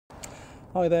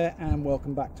Hi there and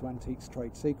welcome back to Antiques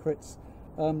Trade Secrets.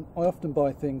 I often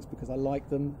buy things because I like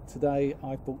them. Today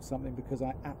I bought something because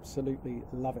I absolutely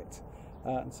love it,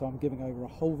 and so I'm giving over a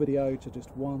whole video to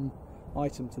just one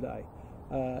item today.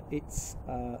 It's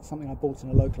something I bought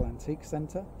in a local antique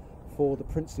centre for the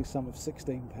princely sum of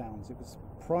 £16. It was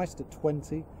priced at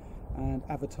 20 and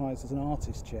advertised as an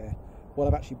artist chair. What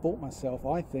I've actually bought myself,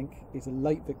 I think, is a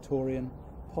late Victorian,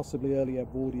 possibly early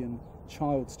Edwardian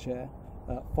child's chair.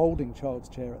 Folding child's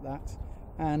chair at that,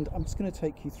 and I'm just going to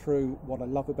take you through what I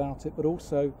love about it, but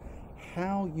also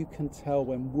how you can tell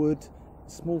when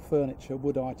small furniture,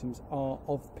 wood items are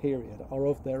of period, are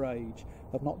of their age,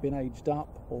 have not been aged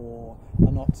up, or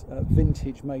are not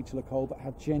vintage, made to look old, but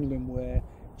have genuine wear,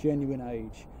 genuine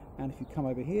age. And if you come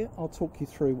over here, I'll talk you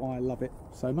through why I love it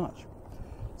so much.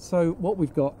 So what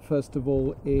we've got first of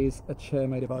all is a chair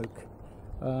made of oak.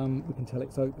 We can tell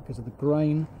it's oak because of the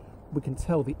grain. We can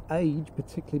tell the age,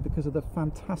 particularly because of the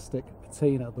fantastic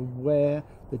patina, the wear,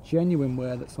 the genuine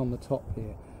wear that's on the top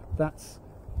here. That's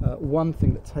one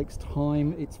thing that takes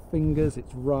time. It's fingers,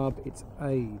 it's rub, it's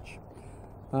age.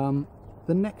 The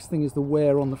next thing is the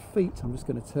wear on the feet. I'm just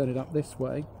going to turn it up this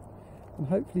way, and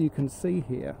hopefully you can see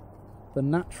here the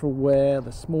natural wear,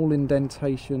 the small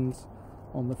indentations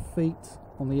on the feet,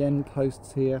 on the end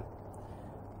posts here.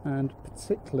 And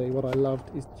particularly what I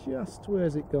loved is just,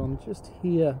 where's it gone, just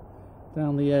here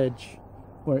down the edge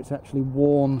where it's actually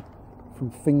worn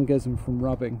from fingers and from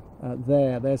rubbing.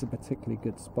 There's a particularly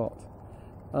good spot.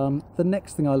 The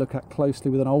next thing I look at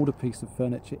closely with an older piece of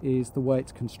furniture is the way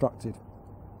it's constructed.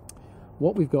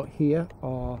 What we've got here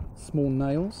are small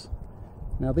nails.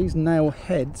 Now these nail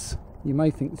heads, you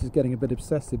may think this is getting a bit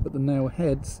obsessive, but the nail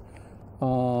heads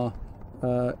are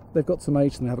they've got some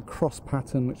age and they have a cross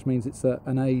pattern, which means it's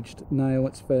an aged nail.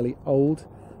 It's fairly old.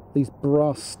 These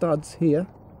brass studs here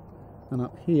and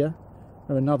up here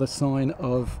are another sign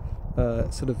of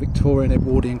sort of Victorian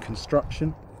Edwardian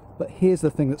construction. But here's the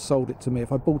thing that sold it to me.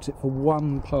 If I bought it for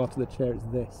one part of the chair, it's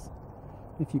this.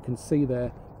 If you can see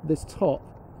there, this top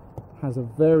has a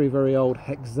very, very old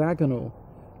hexagonal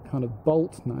kind of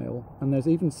bolt nail, and there's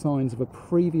even signs of a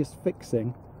previous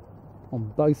fixing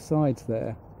on both sides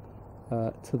there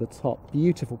to the top.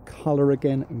 Beautiful colour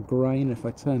again and grain. If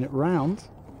I turn it round,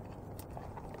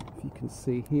 if you can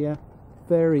see here,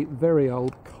 very, very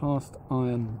old cast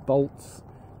iron bolts,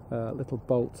 little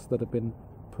bolts that have been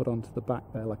put onto the back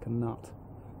there like a nut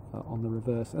on the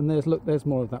reverse. And there's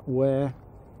more of that wear,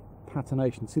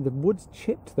 patination. See, the wood's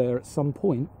chipped there at some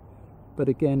point, but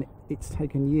again, it's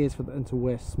taken years for them to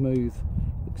wear smooth,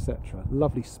 etc.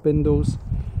 Lovely spindles.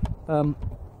 If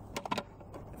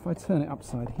I turn it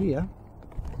upside here,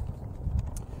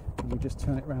 and we just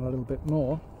turn it around a little bit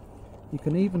more, you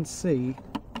can even see,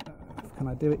 can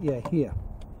I do it? Yeah, here.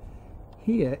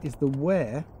 Here is the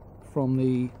wear from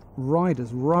the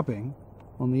riders rubbing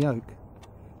on the oak.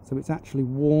 So it's actually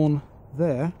worn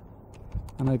there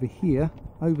and over here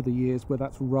over the years where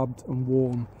that's rubbed and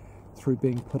worn through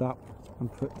being put up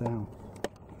and put down.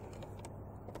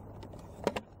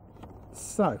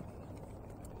 So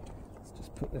let's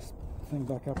just put this thing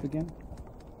back up again.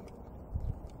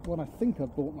 What I think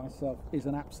I've bought myself is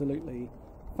an absolutely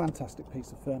fantastic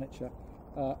piece of furniture.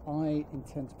 I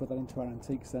intend to put that into our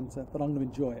antique centre, but I'm going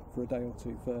to enjoy it for a day or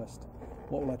two first.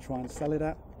 What will I try and sell it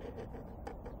at?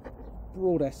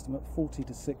 Broad estimate 40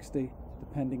 to 60,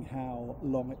 depending how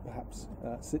long it perhaps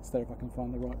sits there, if I can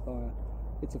find the right buyer.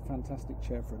 It's a fantastic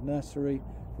chair for a nursery,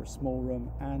 for a small room,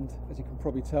 and as you can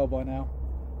probably tell by now,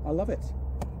 I love it.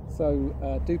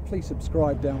 So do please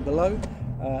subscribe down below.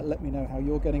 Let me know how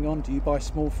you're getting on. Do you buy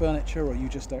small furniture, or are you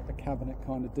just a cabinet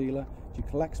kind of dealer? Do you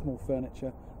collect small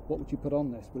furniture? What would you put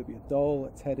on this? Would it be a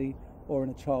doll, a teddy, or in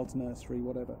a child's nursery,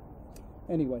 whatever?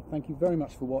 Anyway, thank you very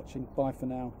much for watching. Bye for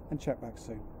now, and check back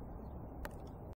soon.